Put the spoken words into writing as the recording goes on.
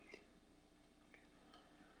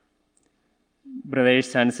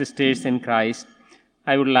Brothers and sisters in Christ,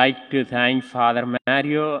 I would like to thank Father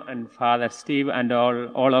Mario and Father Steve and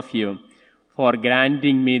all of you for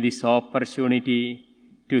granting me this opportunity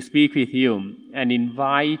to speak with you and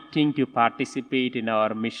inviting to participate in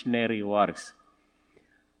our missionary works.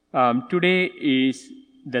 Today is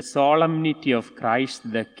the solemnity of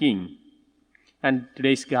Christ the King, and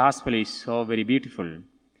today's gospel is so very beautiful.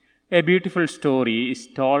 A beautiful story is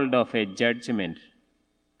told of a judgment.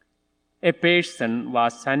 A person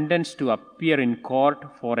was sentenced to appear in court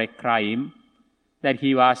for a crime that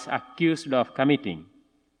he was accused of committing.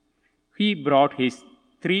 He brought his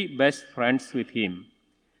 3 best friends with him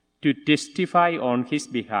to testify on his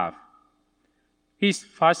behalf. His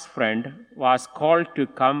first friend was called to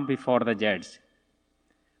come before the judge,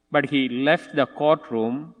 but he left the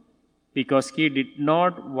courtroom because he did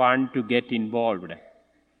not want to get involved.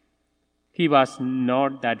 He was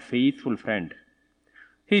not that faithful friend.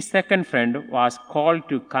 His second friend was called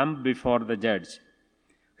to come before the judge.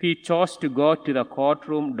 He chose to go to the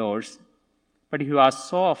courtroom doors, but he was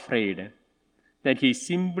so afraid that he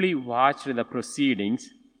simply watched the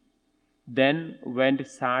proceedings, then went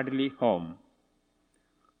sadly home.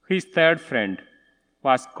 His third friend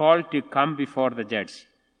was called to come before the judge.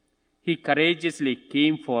 He courageously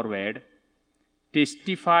came forward,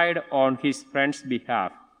 testified on his friend's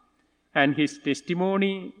behalf, and his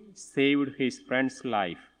testimony saved his friend's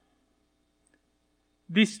life.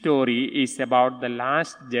 This story is about the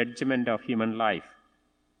last judgment of human life.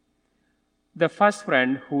 The first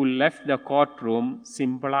friend who left the courtroom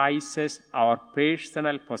symbolizes our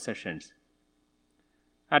personal possessions.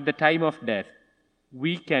 At the time of death,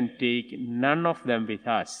 we can take none of them with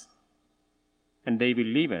us, and they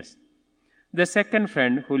will leave us. The second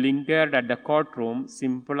friend who lingered at the courtroom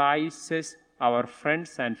symbolizes our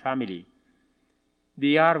friends and family.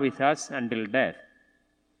 They are with us until death,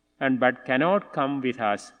 but cannot come with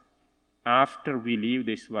us after we leave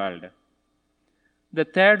this world. The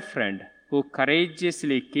third friend who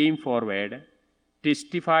courageously came forward,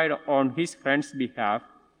 testified on his friend's behalf,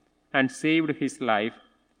 and saved his life,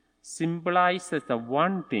 symbolizes the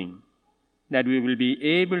one thing that we will be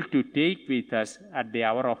able to take with us at the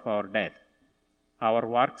hour of our death: our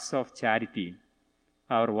works of charity,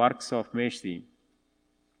 our works of mercy.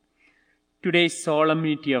 Today's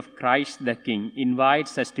solemnity of Christ the King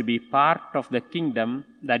invites us to be part of the kingdom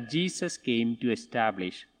that Jesus came to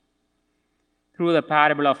establish. Through the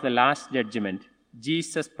parable of the Last Judgment,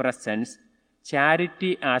 Jesus presents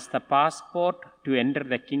charity as the passport to enter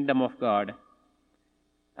the kingdom of God.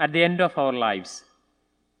 At the end of our lives,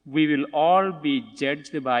 we will all be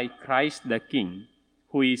judged by Christ the King,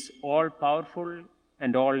 who is all-powerful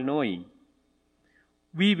and all-knowing.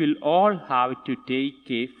 We will all have to take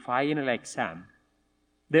a final exam,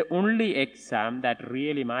 the only exam that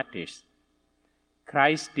really matters.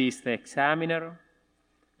 Christ is the examiner,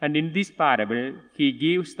 and in this parable, he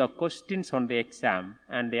gives the questions on the exam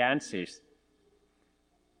and the answers.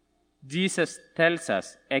 Jesus tells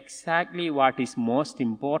us exactly what is most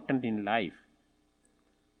important in life.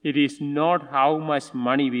 It is not how much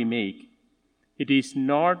money we make. It is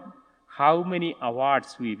not how many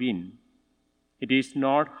awards we win. It is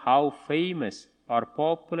not how famous or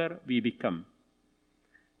popular we become.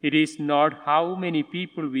 It is not how many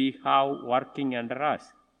people we have working under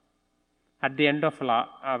us. At the end of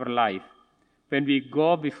our life, when we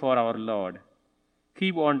go before our Lord,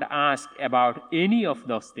 he won't ask about any of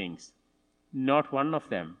those things, not one of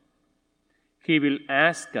them. He will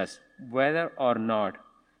ask us whether or not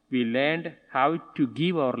we learned how to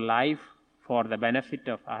give our life for the benefit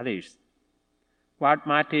of others. What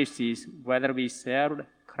matters is whether we served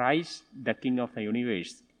Christ, the King of the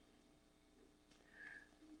universe.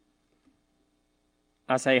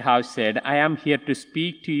 As I have said, I am here to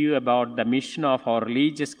speak to you about the mission of our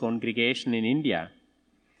religious congregation in India.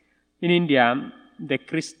 In India, the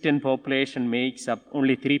Christian population makes up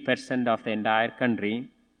only 3% of the entire country.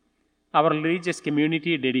 Our religious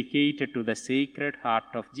community dedicated to the Sacred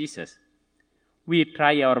Heart of Jesus. We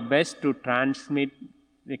try our best to transmit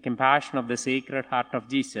the compassion of the Sacred Heart of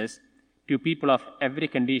Jesus to people of every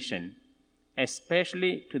condition,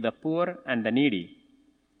 especially to the poor and the needy.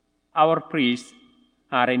 Our priests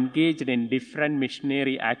are engaged in different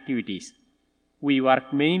missionary activities. We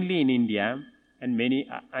work mainly in India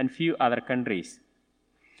and few other countries.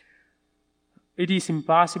 It is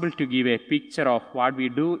impossible to give a picture of what we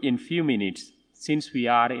do in few minutes, since we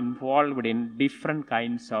are involved in different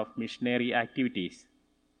kinds of missionary activities.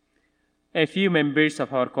 A few members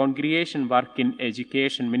of our congregation work in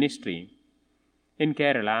education ministry. In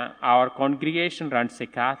Kerala, our congregation runs a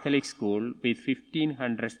Catholic school with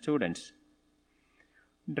 1,500 students.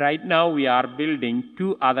 Right now, we are building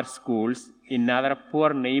 2 other schools in other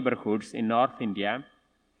poor neighborhoods in North India.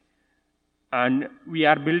 And we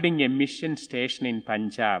are building a mission station in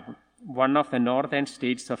Punjab, one of the northern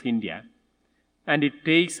states of India. And it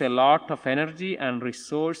takes a lot of energy and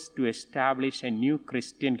resource to establish a new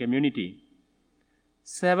Christian community.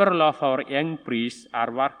 Several of our young priests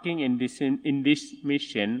are working in this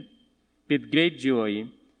mission with great joy,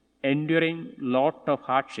 enduring lot of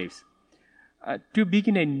hardships. To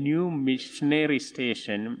begin a new missionary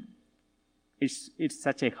station, it's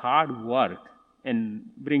such a hard work and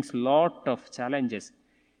brings lot of challenges.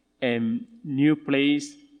 New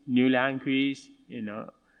place, new language,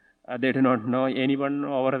 they do not know anyone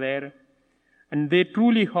over there. And they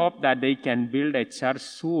truly hope that they can build a church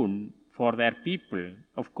soon for their people,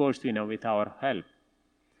 of course, with our help.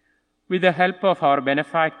 With the help of our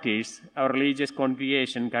benefactors, our religious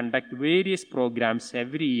congregation conduct various programs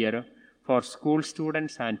every year for school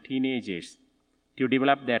students and teenagers to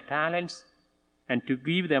develop their talents and to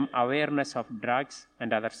give them awareness of drugs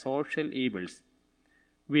and other social evils.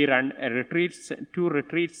 We run 2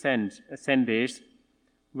 retreat centers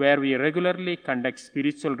where we regularly conduct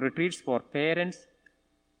spiritual retreats for parents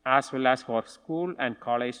as well as for school and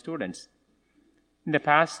college students. In the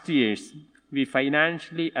past years, we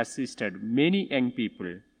financially assisted many young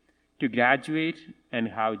people to graduate and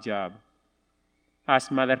have jobs.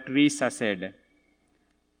 As Mother Teresa said,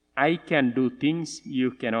 "I can do things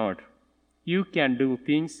you cannot. You can do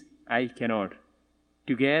things I cannot.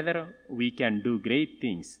 Together we can do great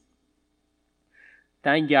things."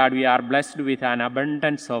 Thank God we are blessed with an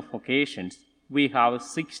abundance of vocations. We have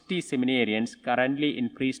 60 seminarians currently in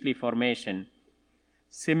priestly formation.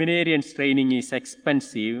 Seminarians' training is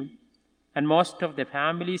expensive, and most of the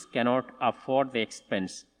families cannot afford the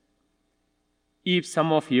expense. If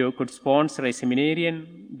some of you could sponsor a seminarian,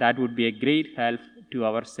 that would be a great help to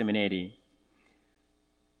our seminary.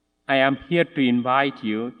 I am here to invite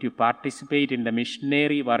you to participate in the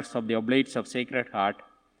missionary works of the Oblates of Sacred Heart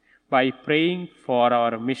by praying for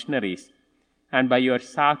our missionaries and by your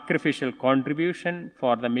sacrificial contribution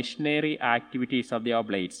for the missionary activities of the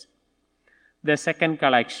Oblates. The second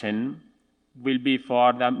collection will be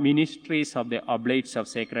for the ministries of the Oblates of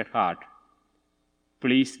Sacred Heart.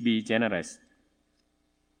 Please be generous.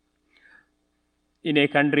 In a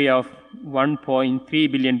country of 1.3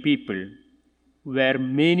 billion people, where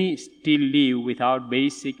many still live without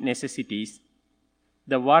basic necessities,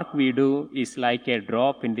 the work we do is like a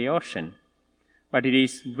drop in the ocean, but it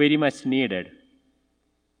is very much needed.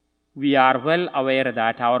 We are well aware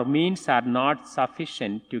that our means are not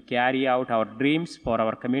sufficient to carry out our dreams for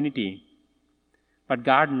our community, but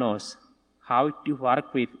God knows how to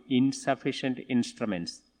work with insufficient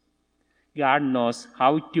instruments. God knows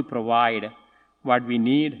how to provide what we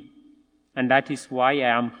need, and that is why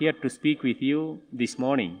I am here to speak with you this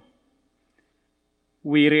morning.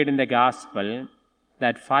 We read in the Gospel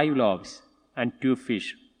that 5 loaves and 2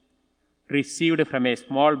 fish received from a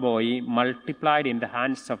small boy multiplied in the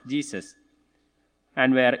hands of Jesus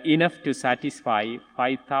and were enough to satisfy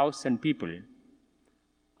 5,000 people.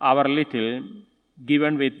 Our little,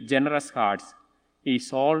 given with generous hearts,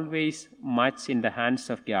 is always much in the hands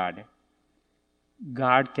of God.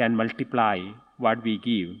 God can multiply what we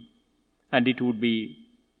give, and it would be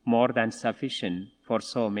more than sufficient for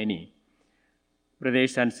so many.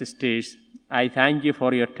 Brothers and sisters, I thank you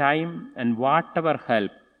for your time and whatever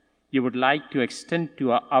help you would like to extend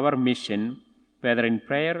to our mission, whether in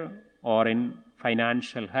prayer or in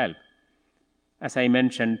financial help. As I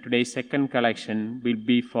mentioned, today's second collection will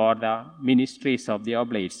be for the ministries of the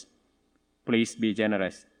Oblates. Please be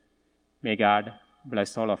generous. May God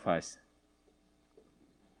bless all of us.